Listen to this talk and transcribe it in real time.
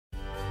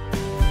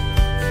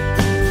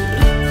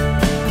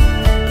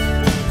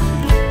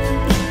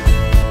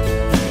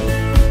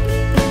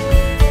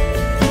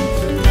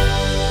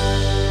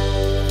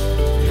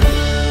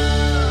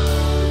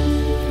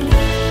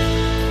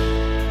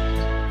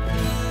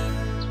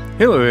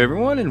Hello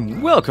everyone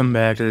and welcome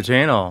back to the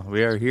channel.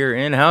 We are here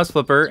in House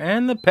Flipper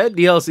and the pet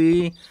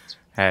DLC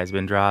has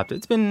been dropped.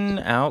 It's been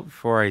out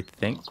for I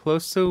think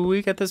close to a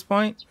week at this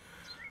point.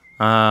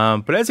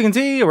 But as you can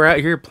see, we're out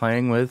here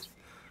playing with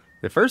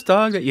the first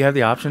dog that you have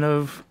the option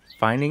of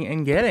finding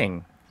and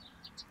getting.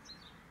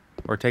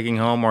 Or taking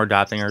home or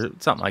adopting or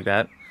something like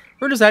that.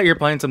 We're just out here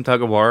playing some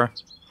tug of war.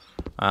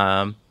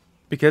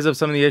 Because of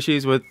some of the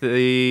issues with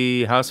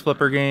the House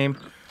Flipper game.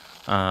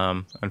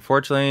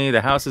 Unfortunately,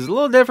 the house is a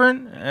little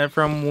different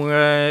from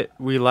what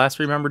we last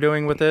remember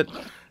doing with it.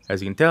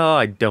 As you can tell,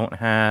 I don't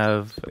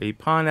have a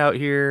pond out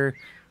here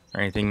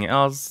or anything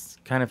else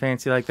kind of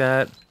fancy like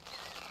that.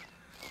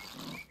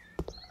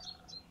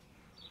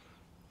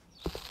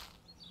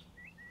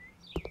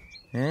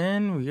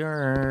 And we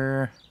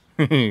are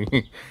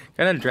kind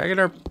of dragging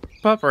our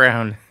pup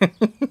around. It's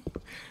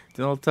a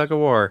little tug of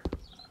war.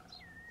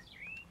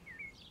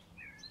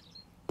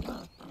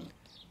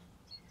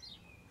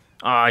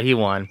 Ah, he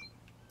won.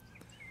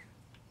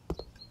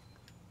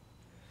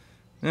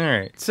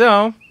 Alright,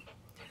 so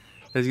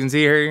as you can see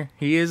here,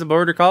 he is a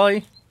border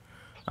collie.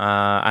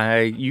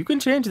 You can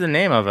change the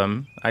name of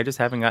him. I just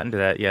haven't gotten to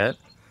that yet.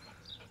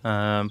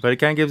 But it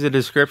kind of gives a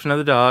description of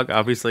the dog.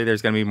 Obviously,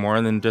 there's going to be more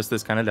than just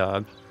this kind of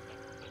dog.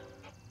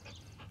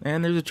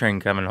 And there's a train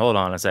coming. Hold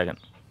on a second.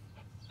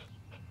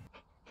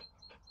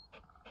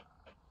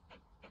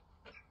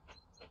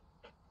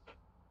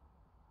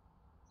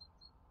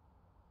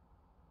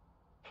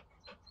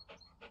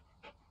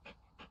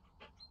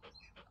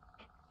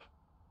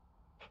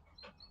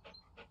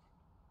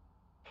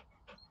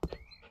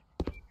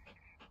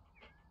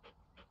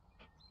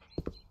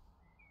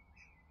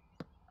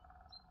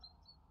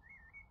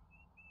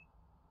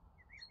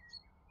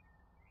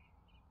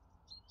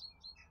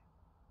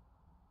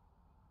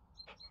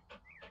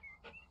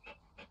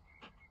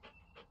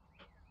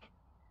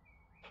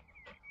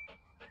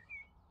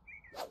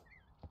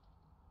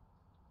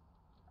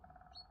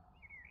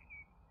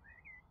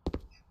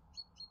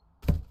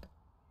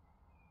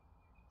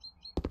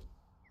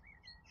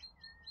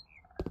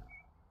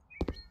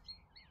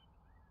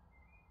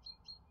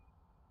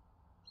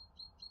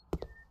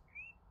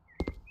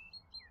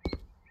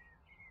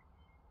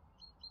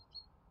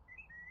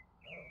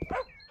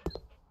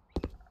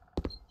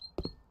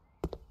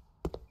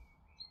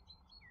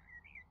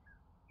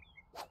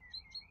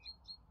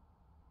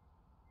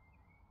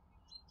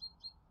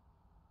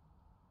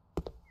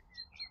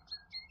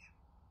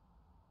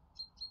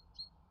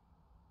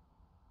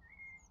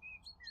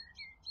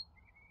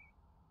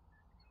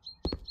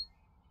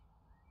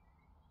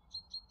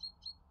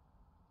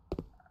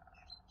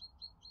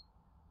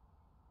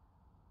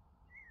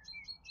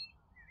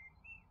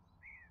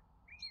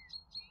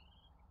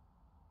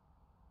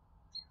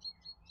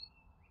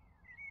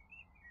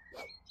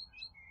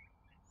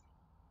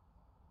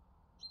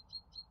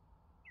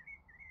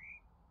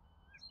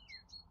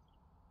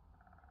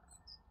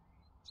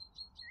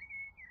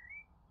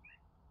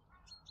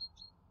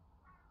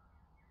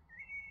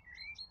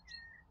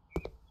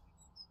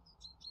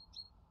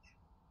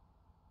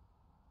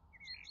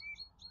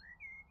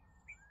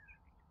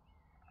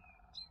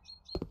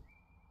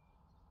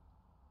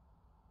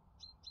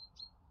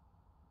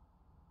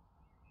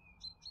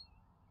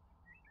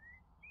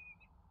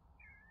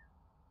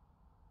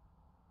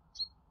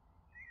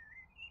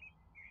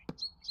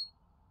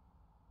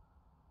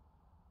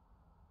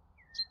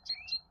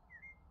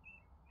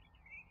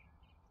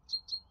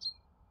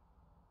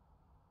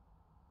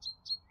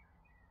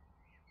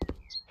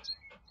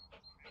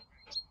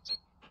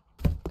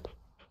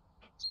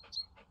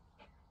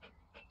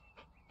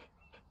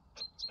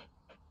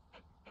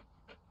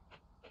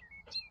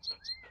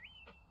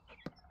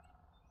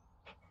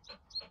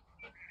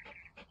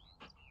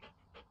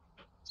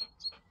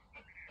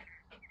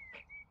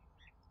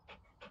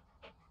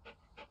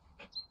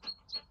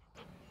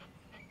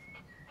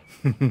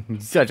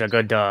 Such a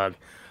good dog.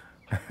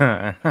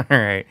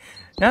 Alright,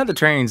 now the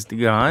train's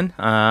gone,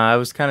 I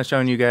was kind of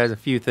showing you guys a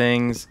few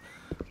things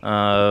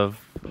of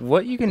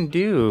what you can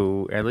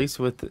do, at least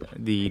with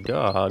the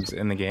dogs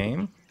in the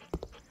game.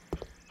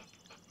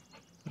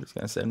 I'm just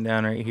going to set them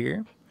down right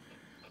here.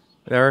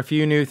 There are a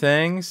few new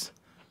things,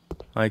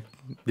 like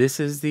this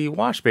is the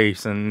wash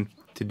basin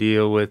to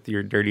deal with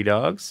your dirty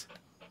dogs.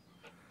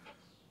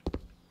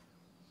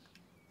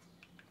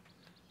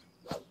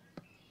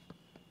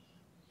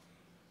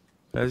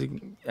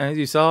 As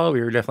you saw, we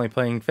were definitely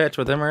playing fetch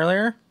with him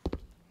earlier.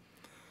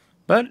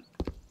 But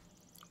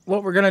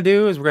what we're going to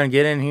do is we're going to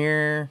get in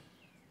here.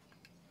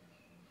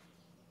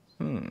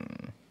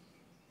 Don't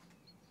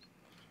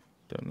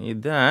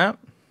need that.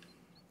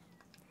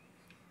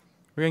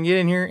 We're going to get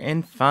in here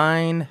and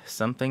find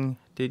something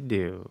to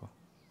do.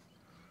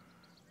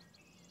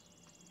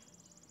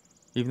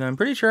 Even though I'm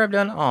pretty sure I've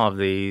done all of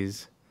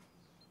these.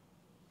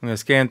 I'm going to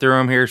scan through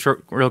them here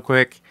real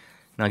quick,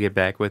 and I'll get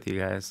back with you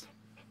guys.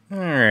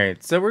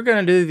 Alright, so we're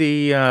going to do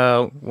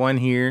the one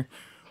here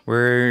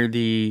where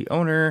the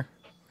owner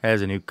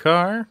has a new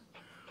car,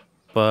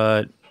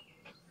 but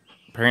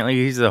apparently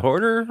he's a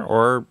hoarder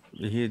or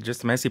he's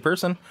just a messy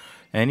person.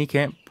 and he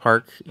can't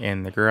park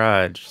in the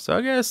garage. So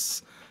I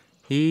guess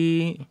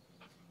he'll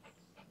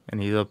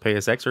pay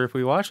us extra if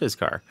we wash his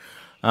car.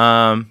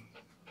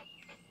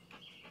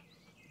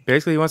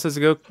 Basically, he wants us to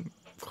go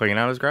clean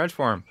out his garage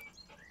for him.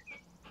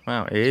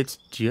 Wow, it's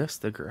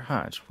just the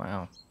garage.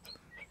 Wow.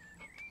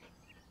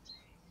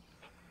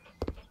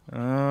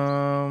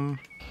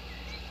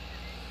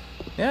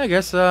 Yeah, I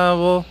guess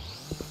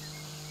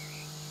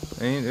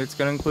it's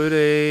gonna include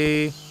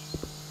a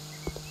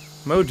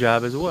mow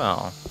job as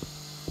well.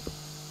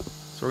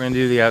 So we're gonna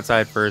do the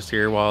outside first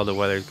here while the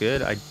weather's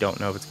good. I don't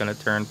know if it's gonna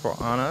turn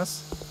on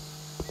us.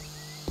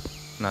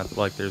 Not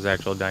like there's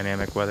actual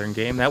dynamic weather in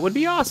game. That would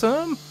be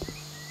awesome,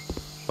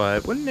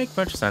 but wouldn't make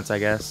much sense, I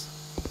guess.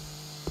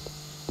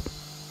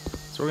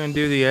 So we're gonna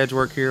do the edge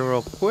work here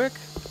real quick.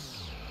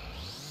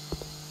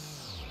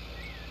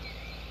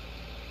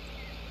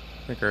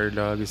 I think our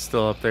dog is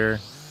still up there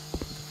at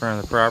the front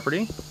of the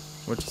property,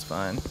 which is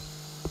fine.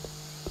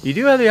 You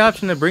do have the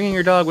option of bringing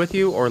your dog with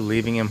you or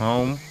leaving him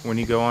home when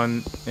you go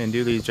on and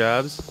do these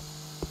jobs.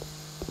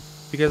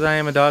 Because I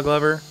am a dog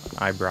lover,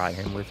 I brought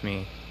him with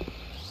me.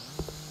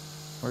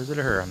 Or is it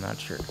a her? I'm not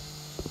sure.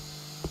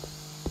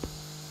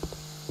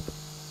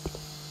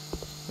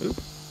 Oop.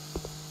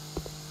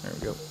 There we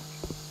go.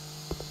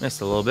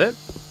 Missed a little bit.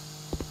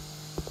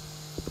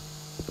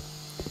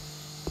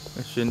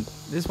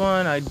 This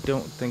one I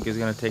don't think is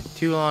going to take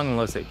too long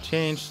unless they've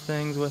changed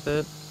things with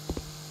it.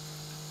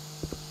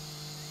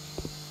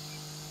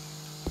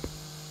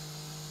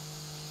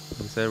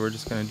 Like I said, we're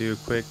just going to do a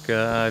quick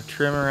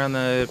trim around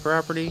the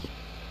property.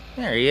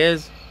 There he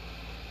is.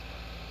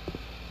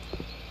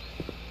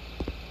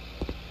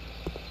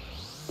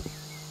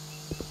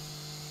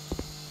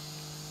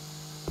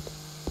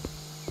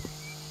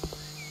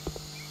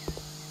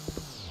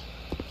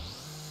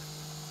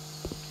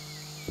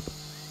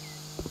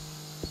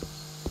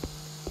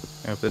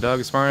 I hope the dog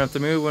is smart enough to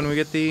move when we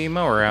get the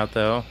mower out,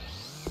 though.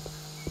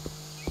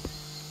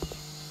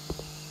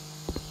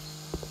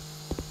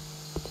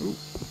 Ooh.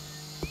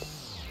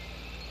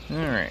 All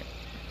right.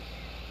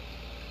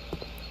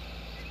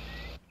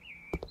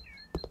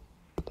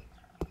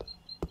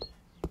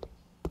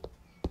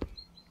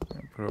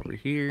 I'll put over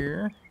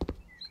here.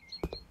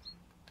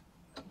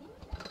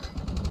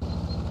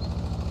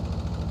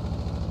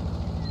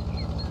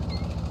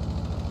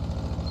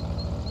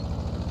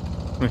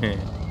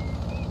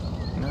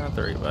 Not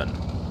the right button.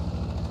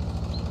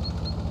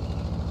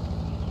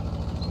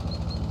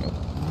 Nope.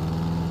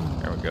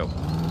 There we go.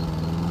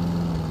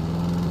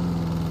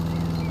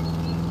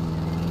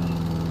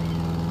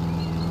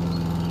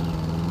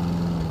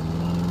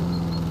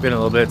 Been a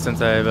little bit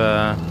since I've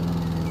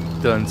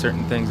done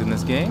certain things in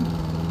this game.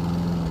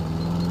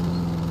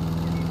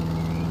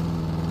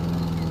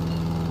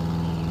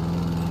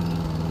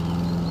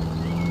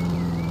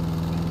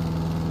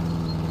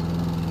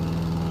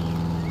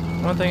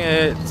 One thing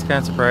that's kind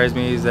of surprised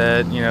me is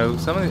that, you know,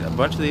 a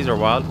bunch of these are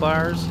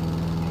wildflowers.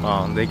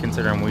 Well, they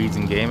consider them weeds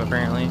in game,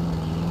 apparently.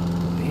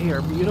 They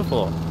are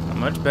beautiful.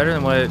 Much better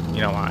than what,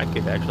 you know, I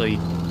could actually...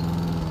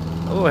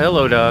 Oh,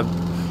 hello, dog.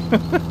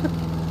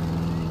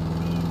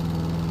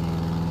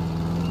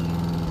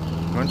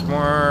 Much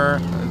more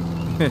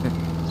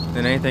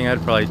than anything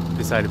I'd probably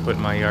decide to put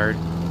in my yard.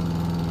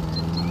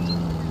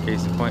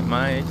 Case in point,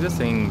 my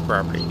existing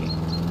property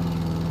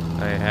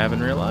I have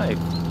in real life.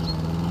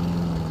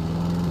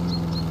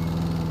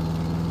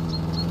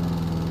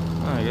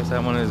 Oh, I guess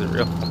that one is a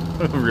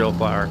real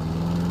flower.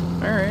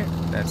 Alright,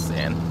 that's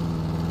sand.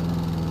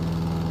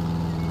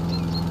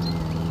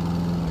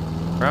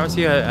 Promise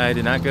you, I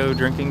did not go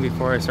drinking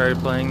before I started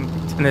playing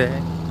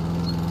today.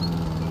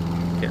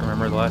 Can't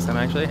remember the last time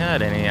I actually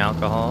had any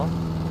alcohol,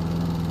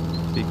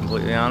 to be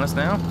completely honest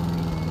now.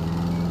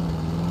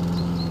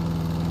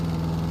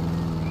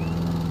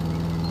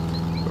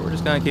 But we're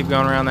just gonna keep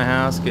going around the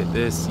house, get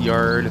this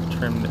yard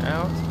trimmed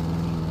out.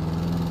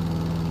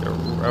 Go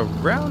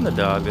around the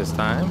dog this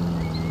time,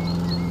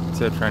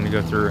 instead of trying to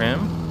go through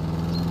him.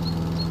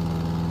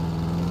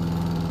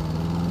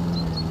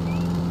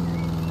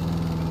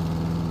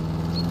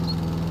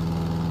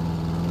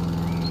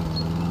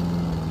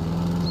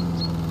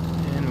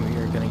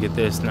 Get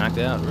this knocked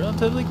out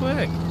relatively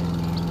quick.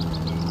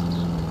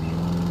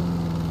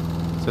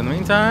 So in the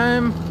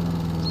meantime,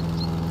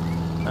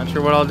 not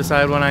sure what I'll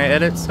decide when I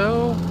edit,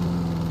 so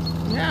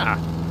yeah,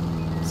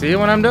 see you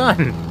when I'm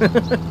done.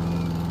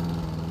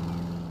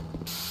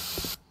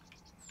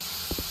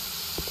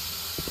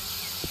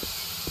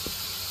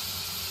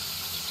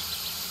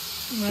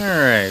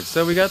 Alright,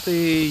 so we got the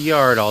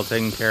yard all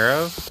taken care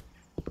of.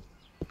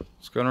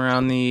 Just going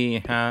around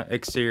the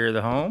exterior of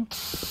the home.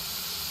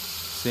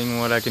 Seeing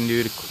what I can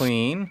do to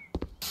clean.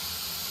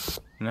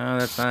 No,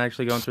 that's not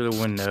actually going through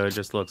the window, it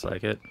just looks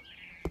like it.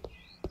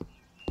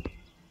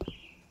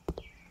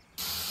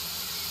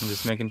 I'm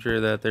just making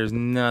sure that there's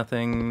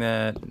nothing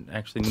that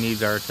actually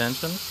needs our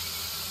attention.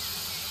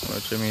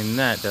 Which, I mean,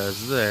 that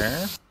does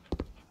there.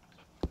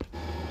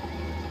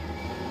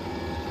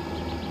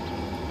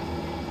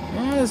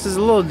 Yeah, this is a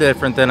little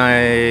different than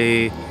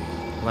I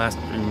last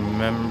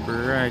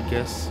remember. I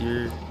guess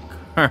your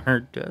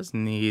car does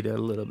need a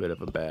little bit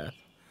of a bath.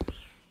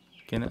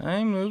 Can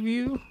I move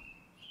you?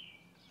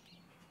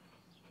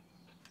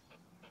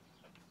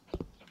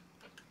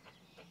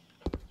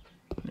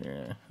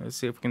 Yeah, let's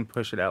see if we can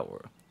push it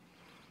outward.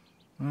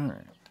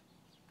 Alright.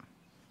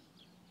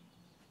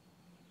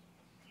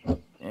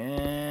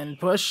 And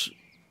push.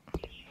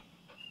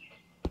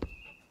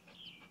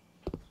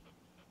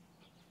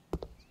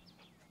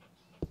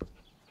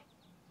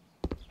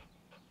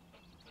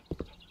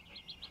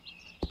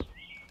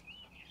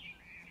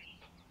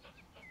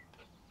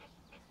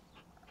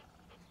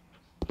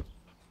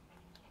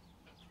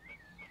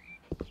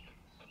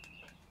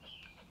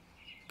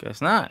 Guess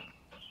not.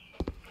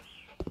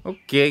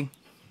 Okay.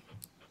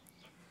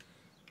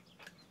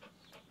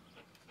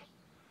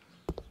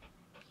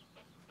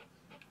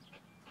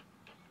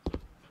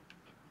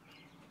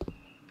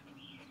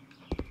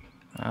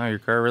 Oh, your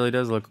car really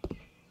does look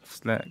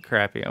that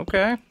crappy.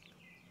 Okay.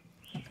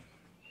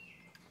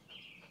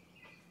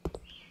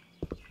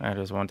 I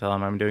just won't tell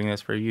him I'm doing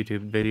this for a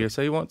YouTube video,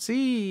 so you won't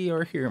see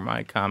or hear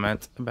my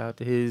comments about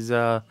his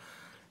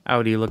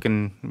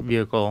Audi-looking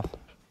vehicle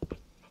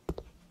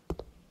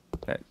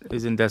that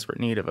is in desperate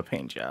need of a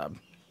paint job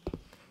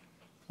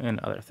and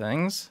other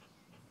things.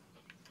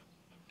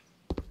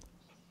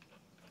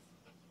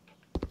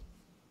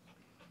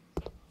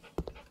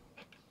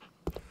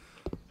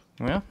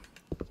 Well,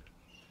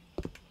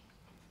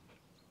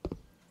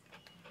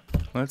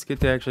 let's get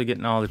to actually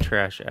getting all the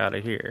trash out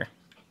of here.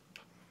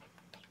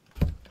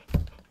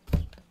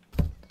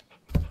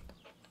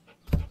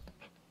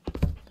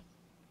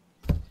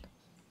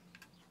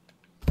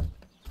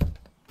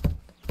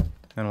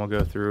 Then we'll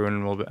go through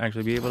and we'll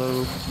actually be able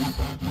to...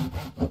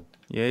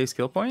 Yay,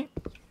 skill point.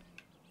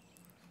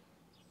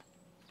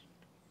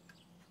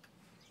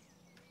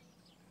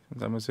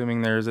 Since I'm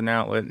assuming there's an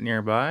outlet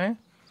nearby.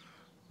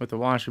 With the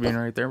washer being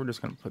right there, we're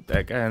just going to put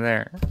that guy in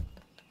there.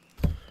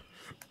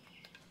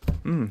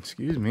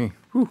 Excuse me.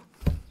 Whew.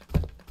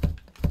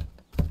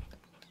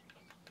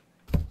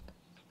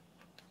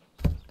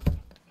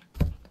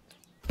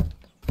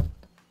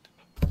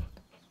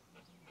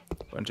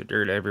 Bunch of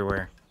dirt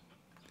everywhere.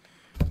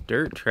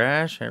 Dirt,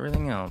 trash,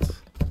 everything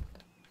else.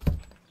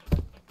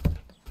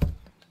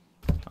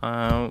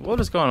 We'll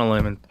just go on a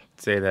limb and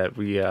say that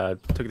we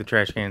took the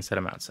trash can and set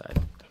them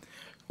outside.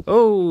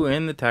 Oh,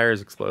 and the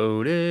tires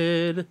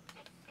exploded.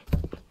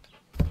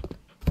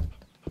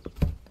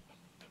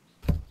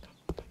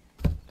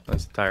 At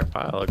least the tire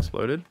pile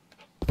exploded.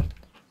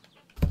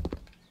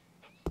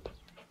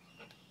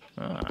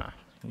 Ah,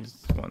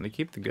 he's wanting to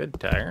keep the good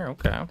tire.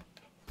 Okay.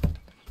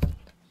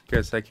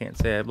 Guess I can't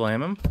say I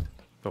blame him.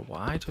 But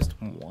why just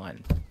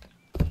one?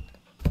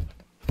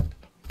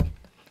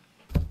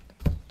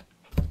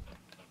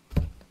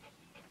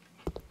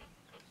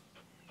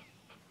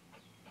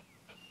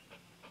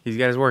 He's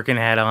got his working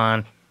hat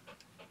on.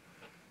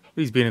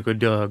 He's being a good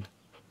dog.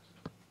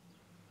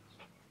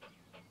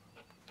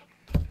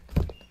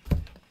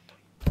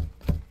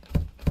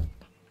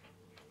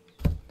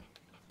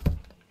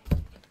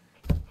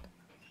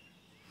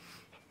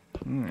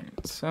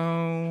 Alright,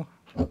 so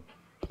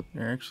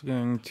you're actually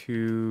going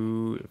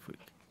to,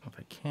 if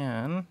I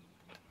can,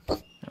 there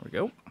we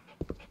go.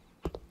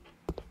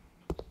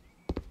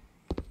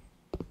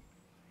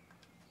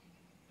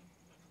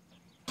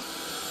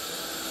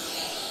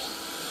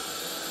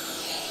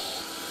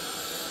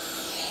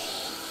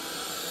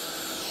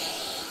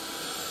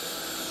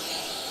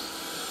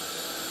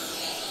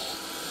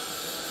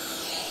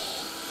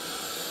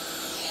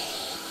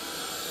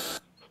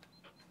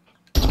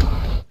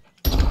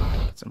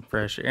 Some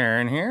fresh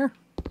air in here.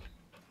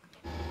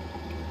 I'm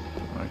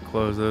gonna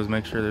close those,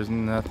 make sure there's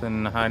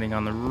nothing hiding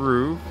on the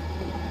roof,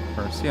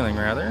 or ceiling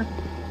rather.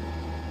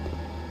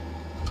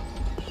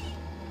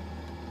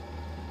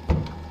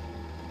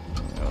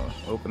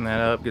 Open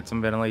that up, get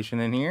some ventilation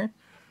in here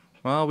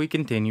while we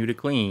continue to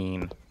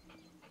clean.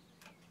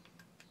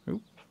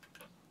 Oop.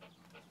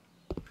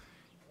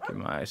 Get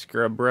my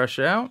scrub brush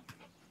out.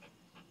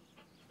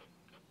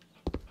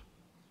 At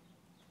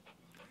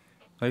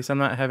least I'm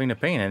not having to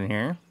paint in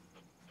here.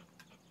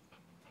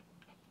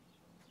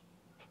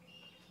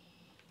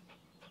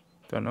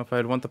 Don't know if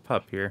I'd want the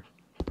pup here.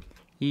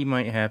 He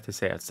might have to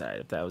stay outside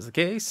if that was the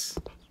case.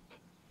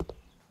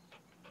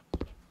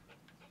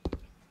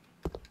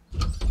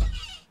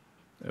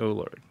 Oh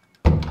Lord.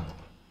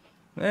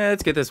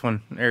 Let's get this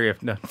one area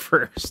done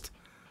first.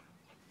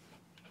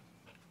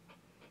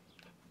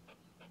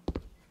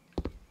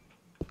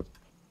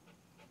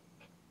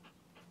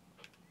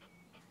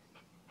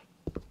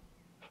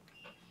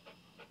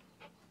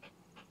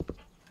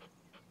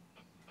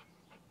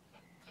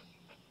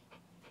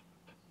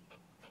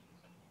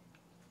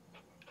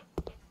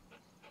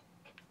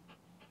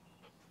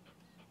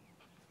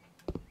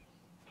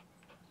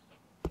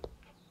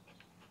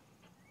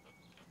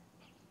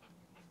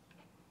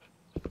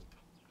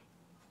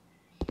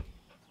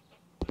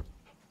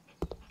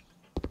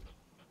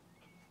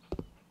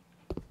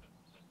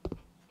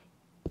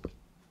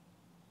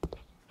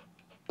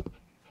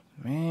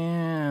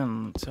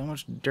 Man, so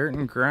much dirt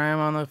and grime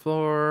on the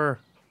floor.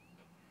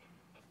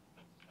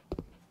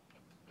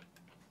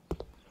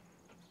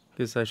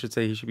 guess I should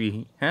say he should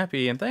be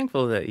happy and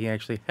thankful that he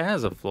actually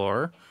has a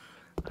floor.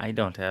 I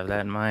don't have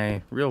that in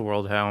my real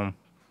world home.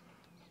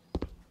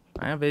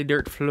 I have a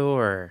dirt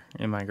floor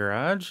in my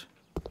garage.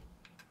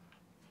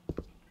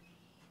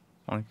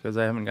 Only because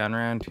I haven't gotten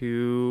around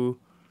to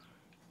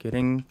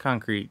getting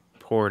concrete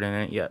poured in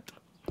it yet.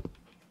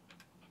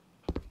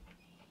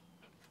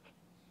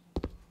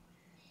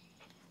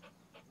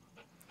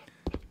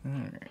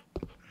 Alright.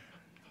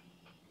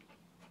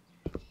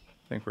 I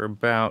think we're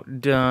about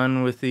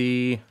done with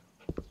the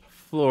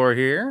floor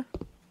here.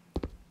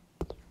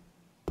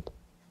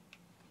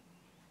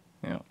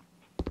 Yeah.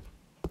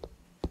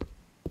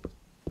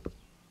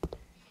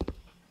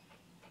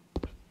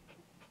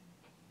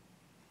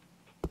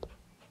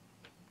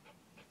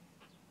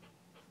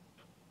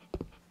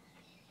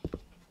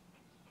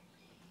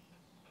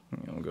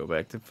 We'll go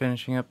back to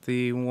finishing up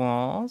the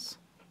walls.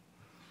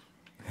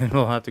 And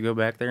we'll have to go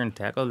back there and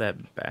tackle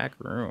that back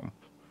room.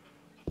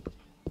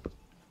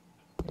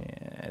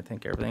 Yeah, I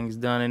think everything's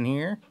done in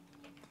here.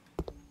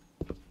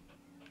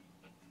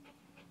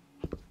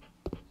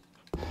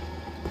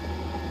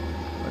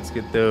 Let's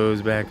get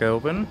those back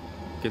open.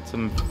 Get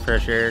some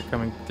fresh air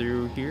coming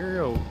through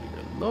here. Oh,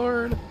 dear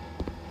Lord.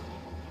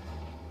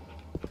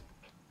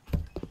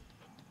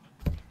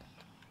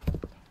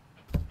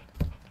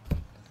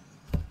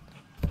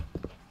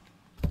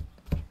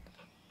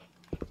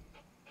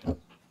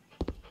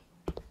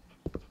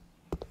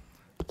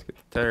 Let's get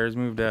the tires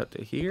moved out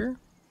to here.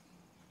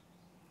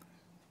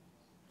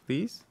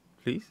 Please,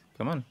 please,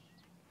 come on.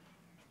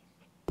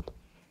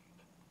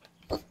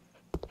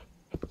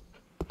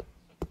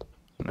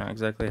 Not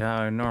exactly how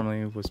I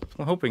normally was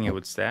hoping it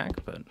would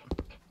stack, but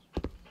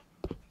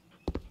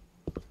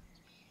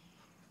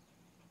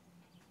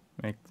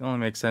it only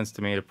makes sense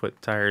to me to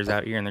put tires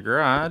out here in the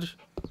garage.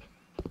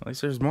 At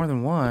least there's more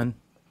than one.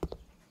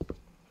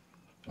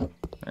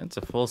 That's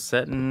a full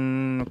set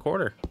and a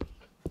quarter.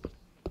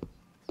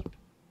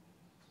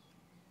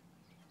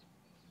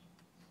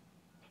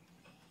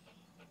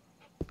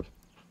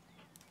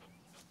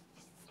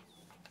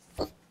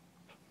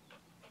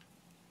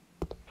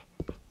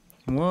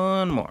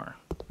 One more,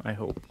 I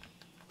hope.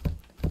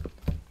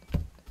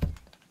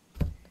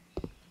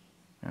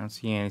 I don't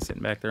see any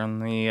sitting back there on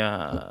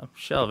the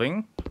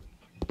shelving.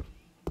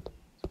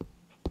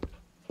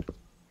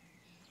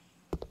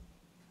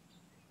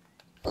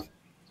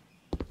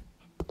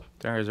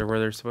 Tires are where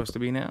they're supposed to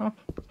be now.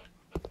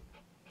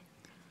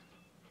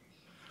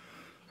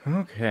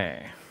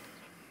 Okay.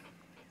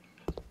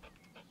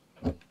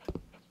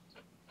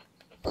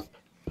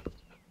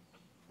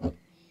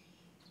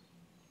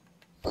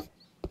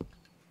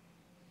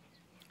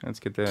 Let's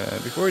get the,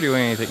 before we do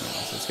anything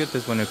else, let's get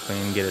this window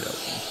clean and get it open.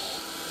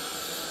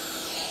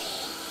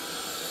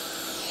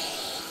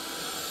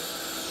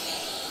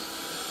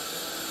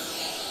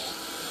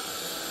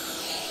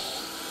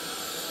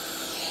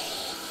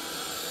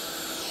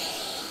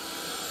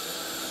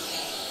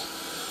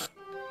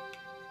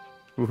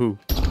 Woohoo.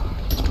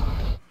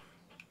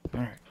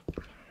 Alright.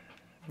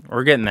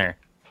 We're getting there.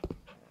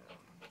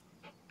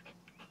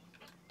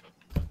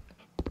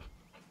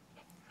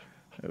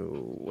 Oh,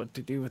 what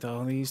to do with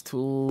all these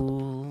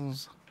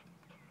tools?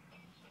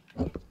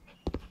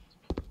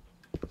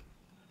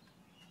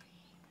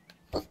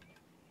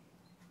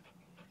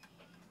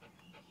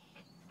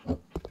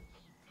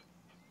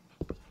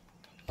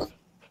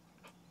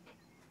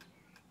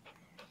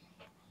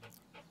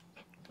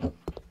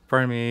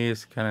 Part of me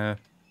is kind of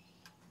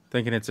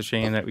thinking it's a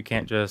shame that we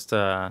can't just,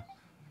 as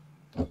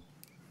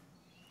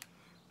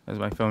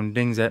my phone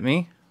dings at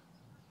me.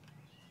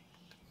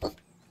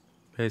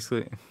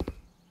 Basically,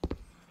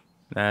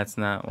 that's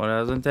not what I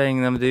was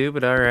intending them to do,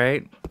 but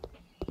alright.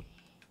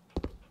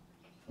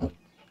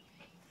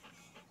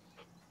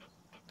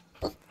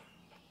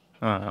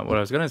 What I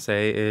was gonna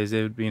say is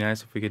it would be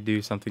nice if we could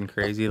do something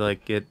crazy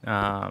like get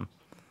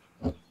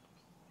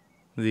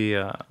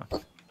the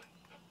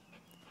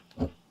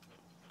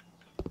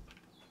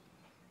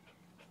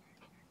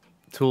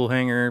tool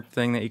hanger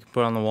thing that you can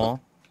put on the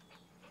wall,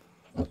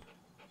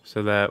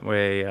 so that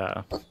way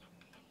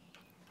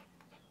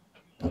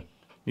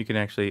you can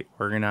actually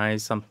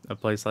organize a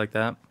place like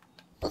that,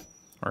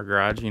 or a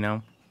garage, you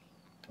know.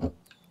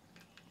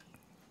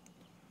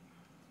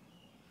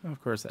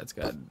 Of course, that's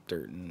got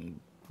dirt and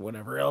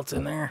whatever else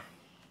in there.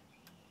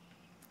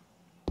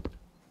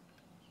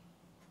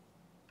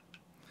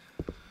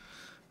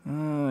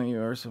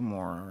 Here are some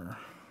more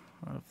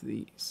of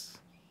these.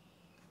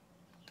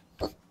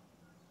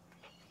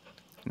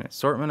 An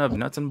assortment of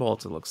nuts and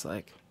bolts, it looks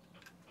like.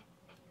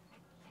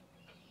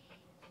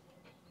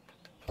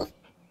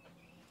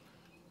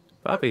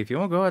 Puppy, if you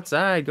won't go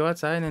outside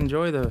and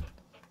enjoy the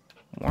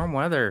warm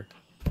weather.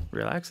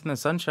 Relax in the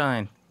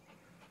sunshine.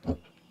 Oh,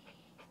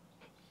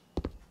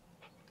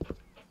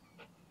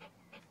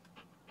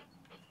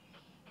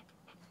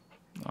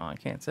 I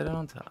can't set it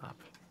on top.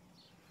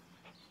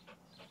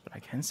 But I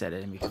can set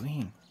it in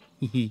between.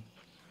 Hehe.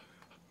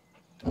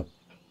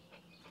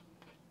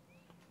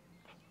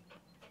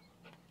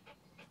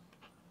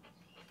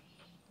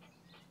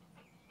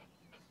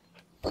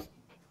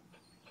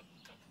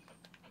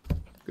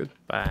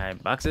 by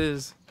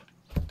boxes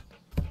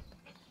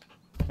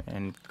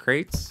and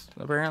crates,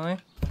 apparently.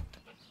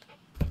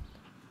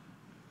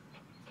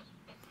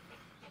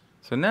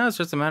 So now it's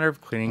just a matter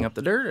of cleaning up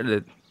the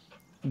dirt.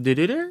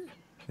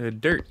 The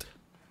dirt,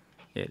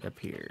 it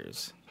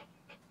appears.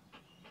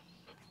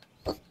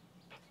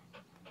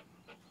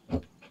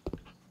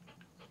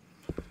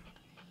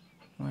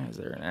 Why is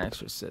there an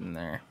extra sitting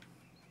there?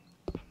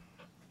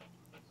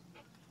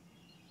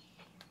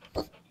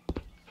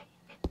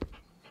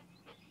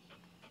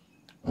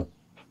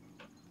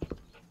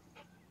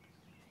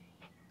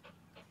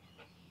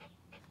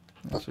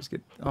 Let's just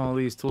get all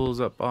these tools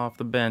up off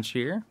the bench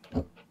here.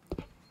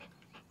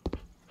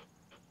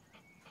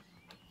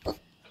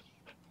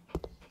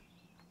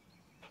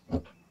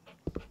 Try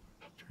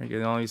to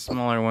get all these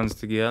smaller ones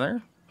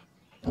together.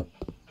 There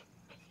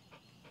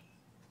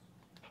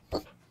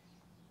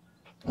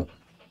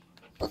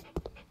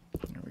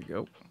we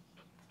go.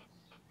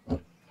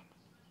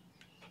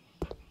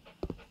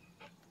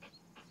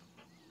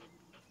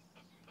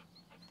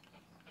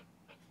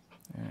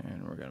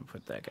 And we're gonna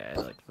put that guy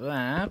like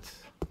that.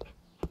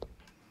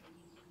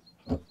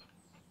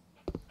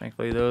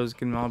 Thankfully, those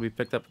can all be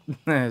picked up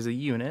as a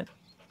unit.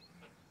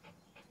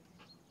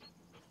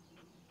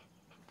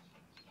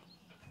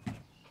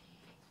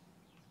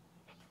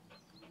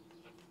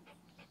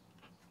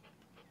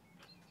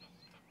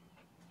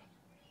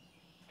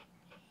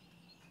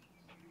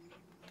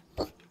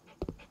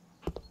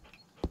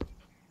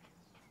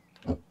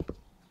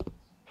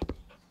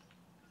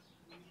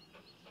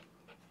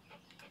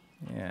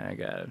 Yeah, I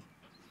gotta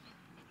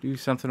do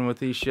something with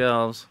these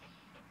shelves.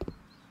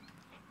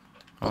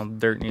 All the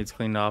dirt needs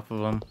cleaned off of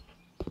them.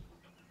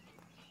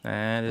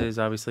 That is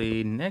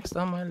obviously next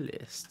on my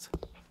list.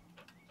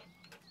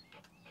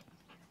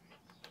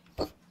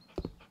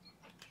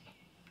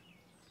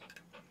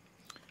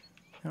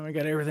 Now we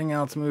got everything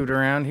else moved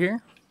around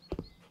here.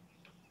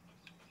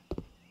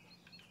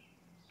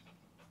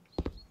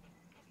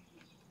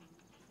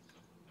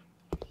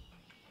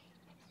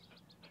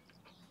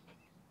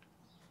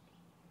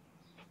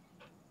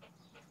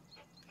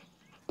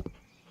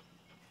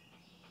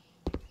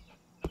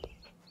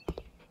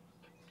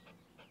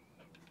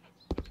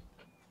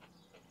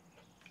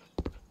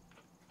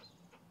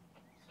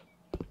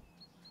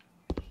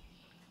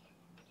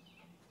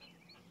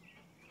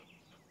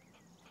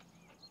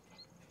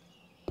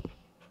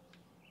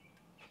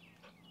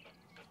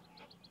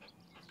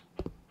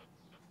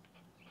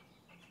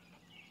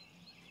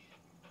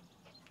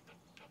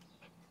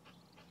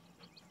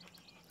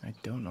 I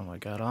don't know what I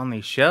got on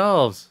these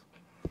shelves.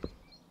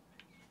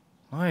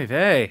 Why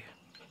they?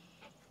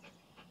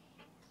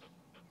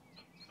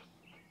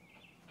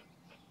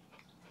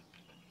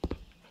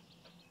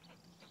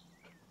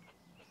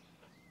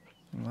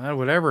 Well,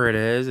 whatever it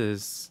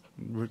is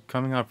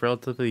coming off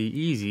relatively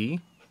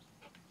easy.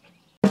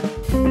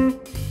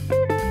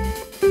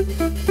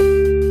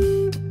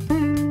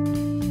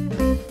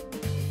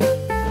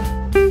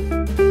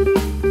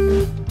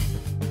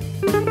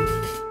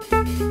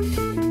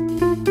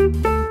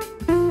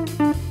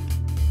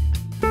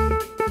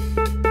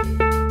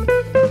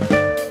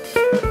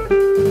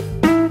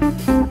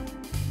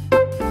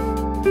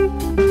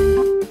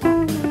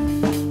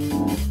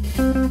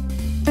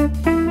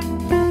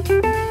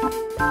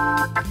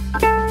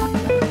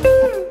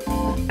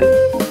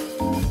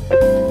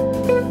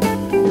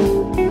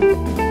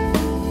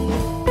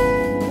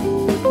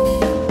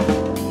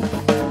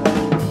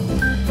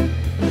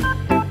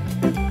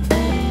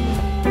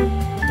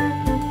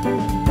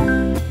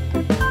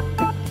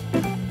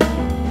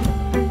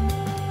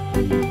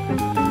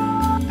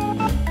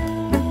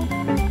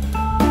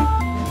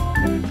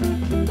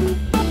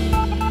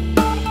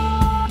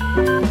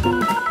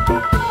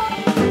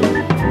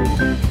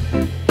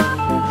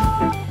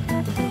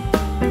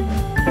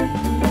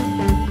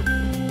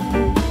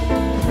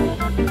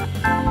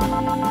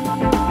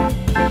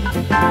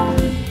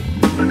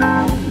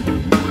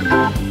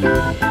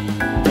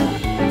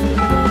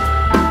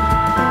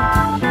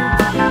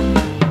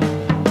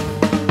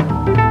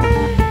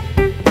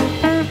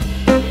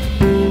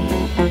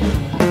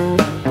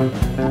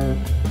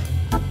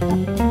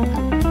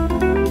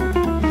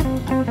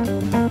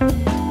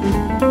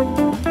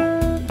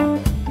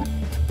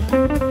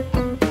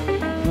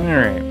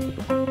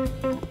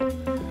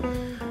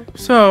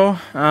 So,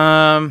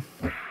 I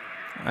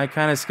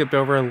kind of skipped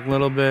over a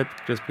little bit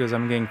just because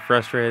I'm getting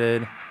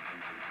frustrated.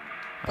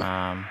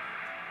 Oh,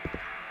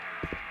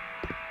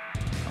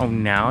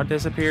 now it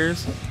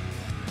disappears?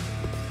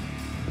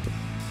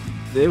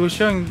 It was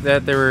showing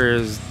that there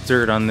was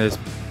dirt on this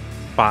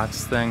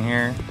box thing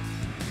here.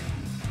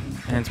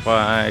 Hence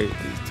why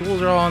these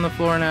tools are all on the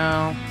floor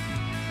now.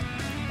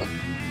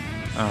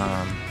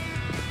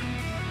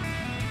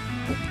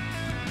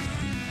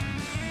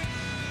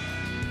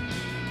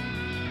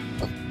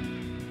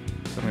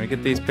 So I'm going to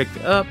get these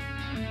picked up.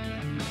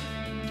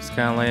 Just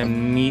kind of lay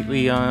them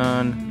neatly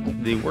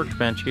on the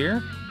workbench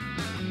here.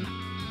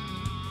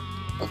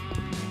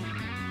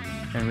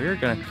 And we're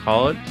going to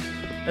call it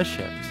a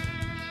shift.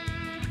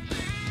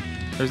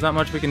 there's not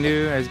much we can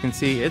do. As you can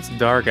see, it's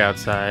dark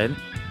outside.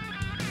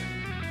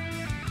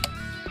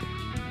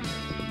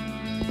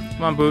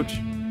 Come on, Booch.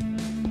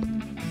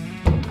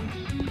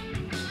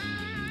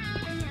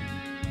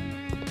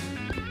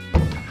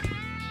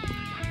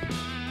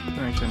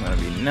 Actually, I'm gonna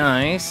be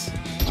nice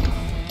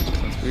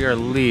since we are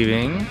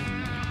leaving.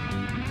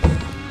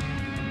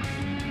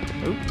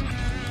 Oop.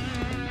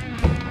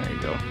 There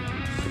you go.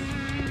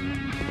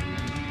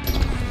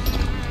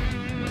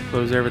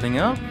 Close everything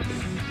up.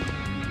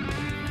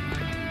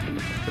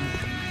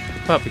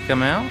 Puppy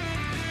come out.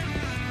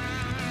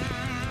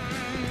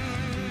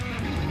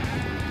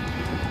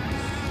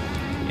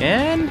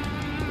 And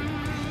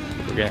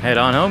we're gonna head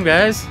on home,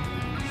 guys.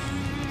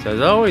 So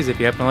as always, if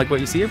you happen to like what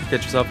you see or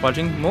catch yourself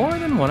watching more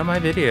than one of my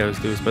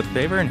videos, do us both a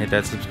favor and hit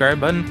that subscribe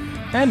button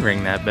and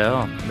ring that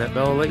bell. That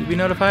bell will let you be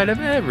notified of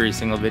every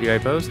single video I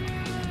post,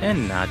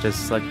 and not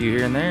just select you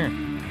here and there.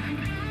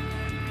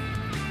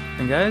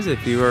 And guys,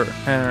 if you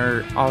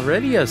are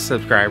already a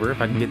subscriber,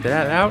 if I can get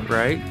that out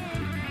right,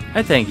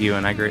 I thank you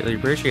and I greatly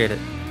appreciate it.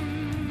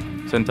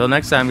 So until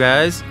next time,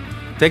 guys,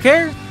 take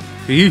care.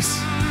 Peace.